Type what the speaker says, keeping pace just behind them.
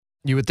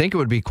You would think it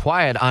would be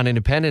quiet on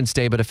Independence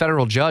Day, but a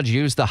federal judge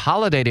used the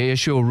holiday to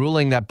issue a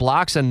ruling that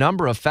blocks a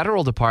number of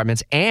federal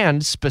departments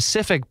and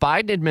specific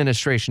Biden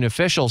administration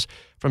officials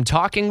from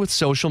talking with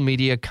social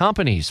media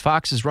companies.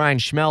 Fox's Ryan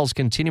Schmelz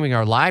continuing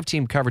our live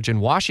team coverage in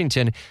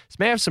Washington. This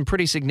may have some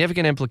pretty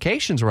significant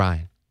implications,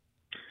 Ryan.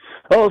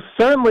 Oh,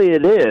 certainly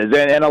it is.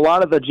 And a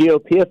lot of the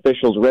GOP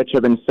officials, Rich,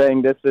 have been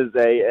saying this is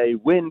a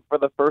win for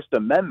the First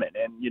Amendment.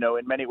 And,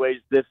 in many ways,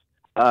 this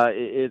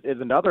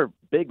is another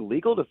big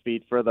legal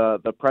defeat for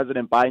the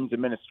President Biden's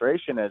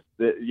administration, as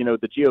the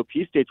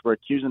GOP states were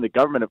accusing the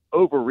government of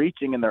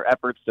overreaching in their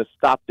efforts to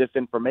stop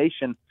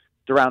disinformation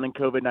surrounding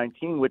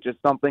COVID-19, which is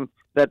something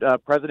that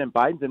President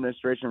Biden's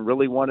administration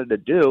really wanted to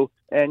do.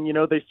 And,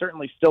 they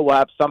certainly still will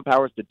have some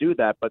powers to do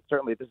that, but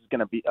certainly this is going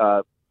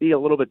to be a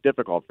little bit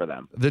difficult for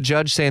them. The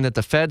judge saying that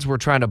the feds were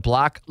trying to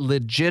block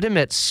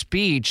legitimate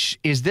speech.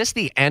 Is this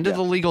the end of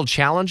the legal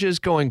challenges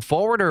going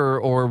forward,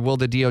 or will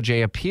the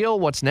DOJ appeal?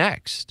 What's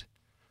next?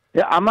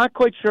 Yeah, I'm not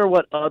quite sure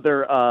what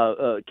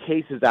other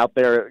cases out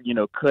there,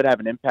 could have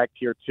an impact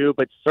here too,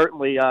 but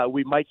certainly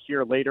we might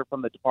hear later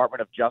from the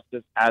Department of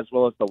Justice as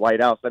well as the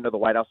White House. I know the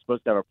White House is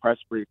supposed to have a press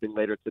briefing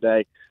later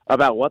today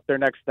about what their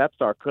next steps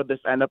are. Could this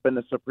end up in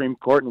the Supreme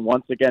Court and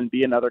once again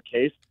be another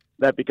case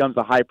that becomes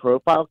a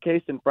high-profile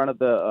case in front of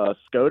the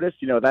SCOTUS?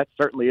 That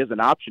certainly is an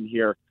option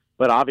here,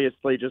 but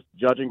obviously just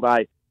judging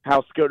by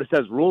how SCOTUS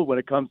has ruled when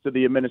it comes to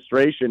the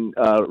administration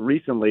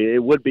recently,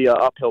 it would be an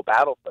uphill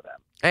battle for them.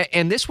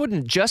 And this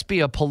wouldn't just be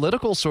a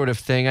political sort of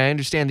thing. I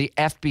understand the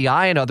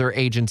FBI and other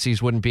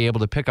agencies wouldn't be able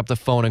to pick up the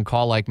phone and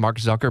call like Mark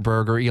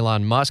Zuckerberg or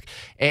Elon Musk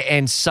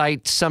and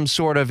cite some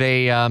sort of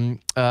a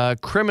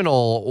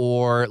criminal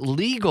or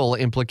legal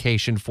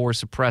implication for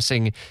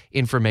suppressing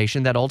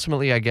information that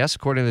ultimately, I guess,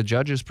 according to the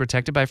judge, is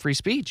protected by free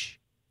speech.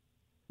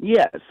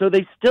 Yeah, so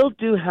they still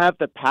do have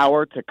the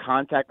power to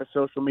contact the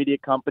social media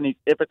companies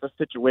if it's a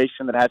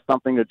situation that has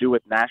something to do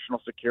with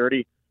national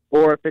security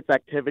or if it's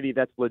activity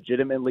that's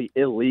legitimately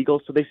illegal.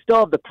 So they still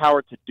have the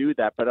power to do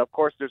that. But, of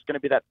course, there's going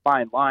to be that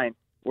fine line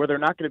where they're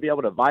not going to be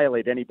able to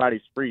violate anybody's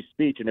free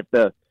speech. And if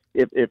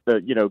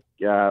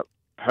the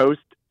post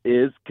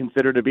is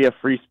considered to be a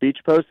free speech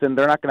post, then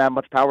they're not going to have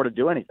much power to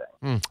do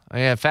anything.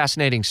 Yeah,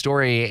 fascinating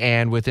story,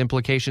 and with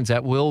implications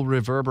that will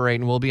reverberate,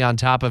 and we'll be on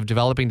top of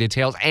developing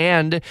details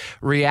and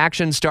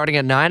reactions starting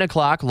at 9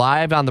 o'clock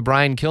live on the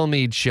Brian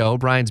Kilmeade Show.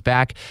 Brian's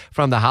back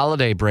from the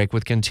holiday break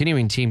with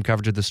continuing team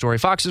coverage of the story.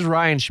 Fox's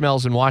Ryan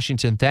Schmelz in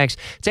Washington. Thanks.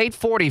 It's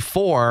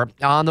 8:44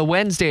 on the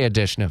Wednesday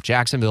edition of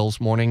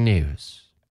Jacksonville's Morning News.